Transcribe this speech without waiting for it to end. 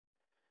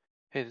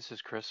Hey, this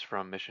is Chris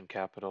from Mission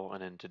Capital,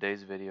 and in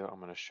today's video, I'm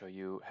going to show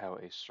you how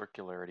a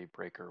circularity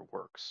breaker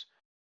works.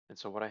 And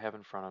so what I have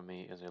in front of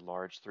me is a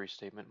large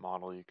three-statement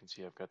model. You can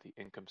see I've got the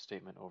income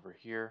statement over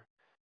here.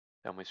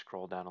 Then we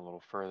scroll down a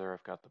little further.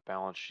 I've got the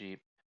balance sheet,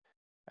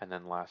 and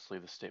then lastly,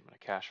 the statement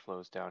of cash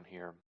flows down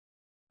here.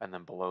 And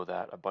then below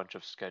that, a bunch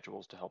of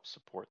schedules to help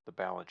support the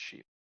balance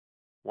sheet.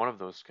 One of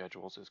those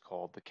schedules is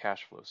called the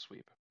cash flow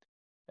sweep.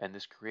 And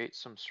this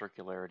creates some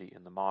circularity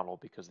in the model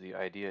because the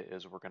idea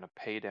is we're going to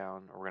pay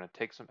down, or we're going to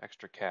take some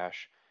extra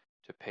cash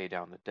to pay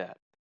down the debt.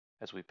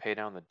 As we pay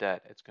down the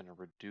debt, it's going to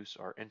reduce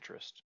our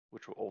interest,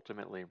 which will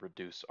ultimately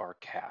reduce our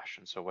cash.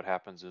 And so what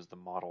happens is the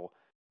model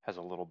has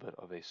a little bit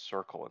of a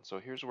circle. And so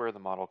here's where the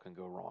model can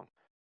go wrong.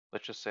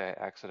 Let's just say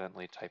I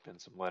accidentally type in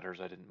some letters.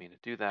 I didn't mean to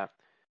do that.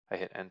 I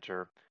hit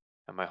enter,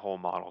 and my whole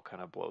model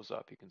kind of blows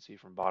up. You can see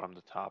from bottom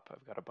to top,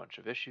 I've got a bunch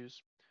of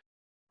issues.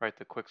 Right,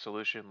 the quick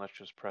solution, let's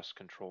just press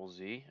Control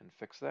Z and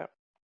fix that.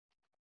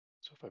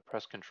 So if I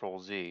press Control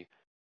Z,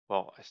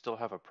 well, I still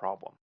have a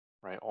problem,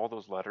 right? All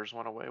those letters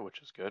went away,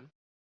 which is good.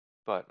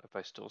 But if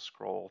I still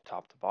scroll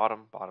top to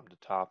bottom, bottom to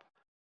top,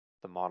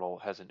 the model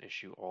has an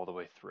issue all the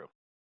way through.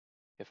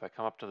 If I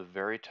come up to the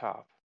very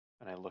top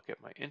and I look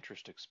at my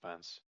interest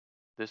expense,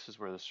 this is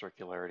where the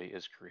circularity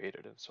is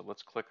created. And so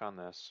let's click on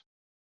this,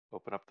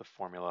 open up the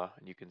formula,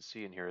 and you can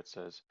see in here it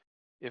says,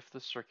 if the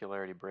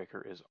circularity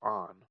breaker is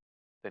on,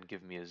 then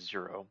give me a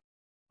 0.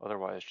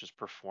 Otherwise, just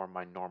perform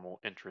my normal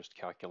interest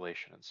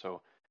calculation. And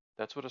so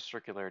that's what a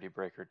circularity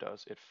breaker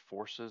does. It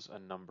forces a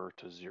number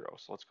to 0.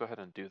 So let's go ahead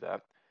and do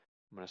that.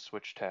 I'm going to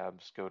switch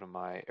tabs, go to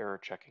my error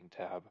checking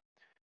tab.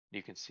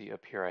 You can see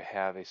up here I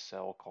have a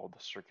cell called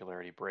the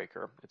circularity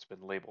breaker. It's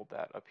been labeled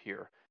that up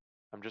here.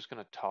 I'm just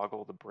going to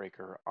toggle the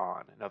breaker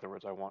on. In other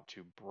words, I want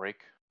to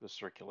break the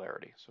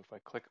circularity. So if I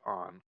click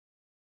on,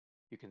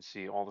 you can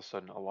see all of a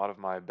sudden a lot of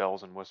my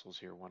bells and whistles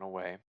here went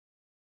away.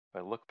 If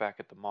I look back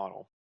at the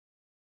model,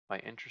 my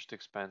interest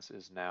expense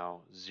is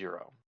now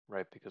 0,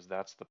 right? Because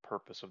that's the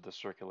purpose of the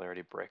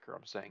circularity breaker.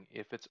 I'm saying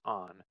if it's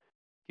on,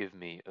 give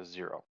me a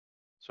 0.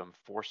 So I'm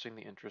forcing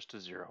the interest to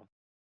 0.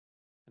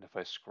 And if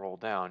I scroll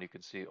down, you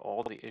can see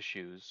all the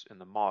issues in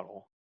the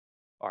model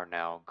are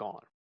now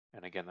gone.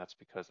 And again, that's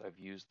because I've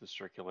used the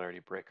circularity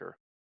breaker,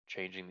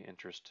 changing the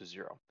interest to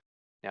 0.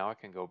 Now I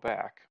can go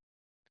back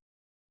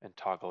and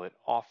toggle it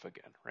off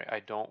again, right? I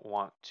don't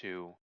want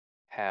to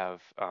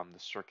have the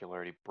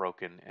circularity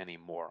broken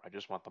anymore. I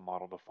just want the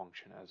model to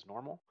function as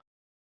normal.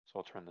 So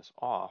I'll turn this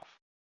off.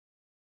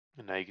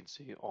 And now you can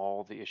see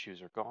all the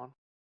issues are gone.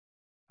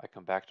 I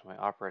come back to my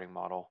operating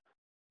model.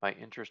 My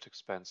interest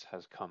expense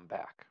has come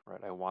back,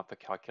 right? I want the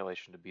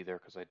calculation to be there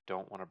because I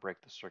don't want to break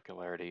the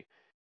circularity,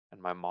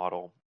 and my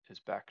model is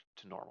back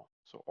to normal.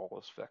 So all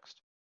is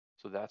fixed.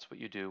 So that's what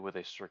you do with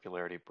a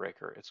circularity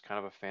breaker. It's kind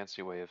of a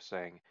fancy way of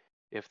saying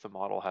if the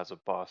model has a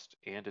bust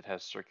and it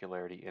has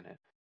circularity in it,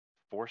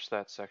 force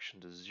that section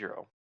to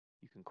 0.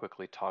 You can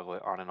quickly toggle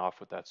it on and off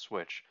with that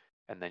switch,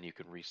 and then you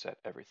can reset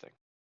everything.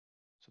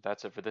 So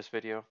that's it for this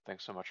video.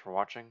 Thanks so much for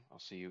watching. I'll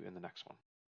see you in the next one.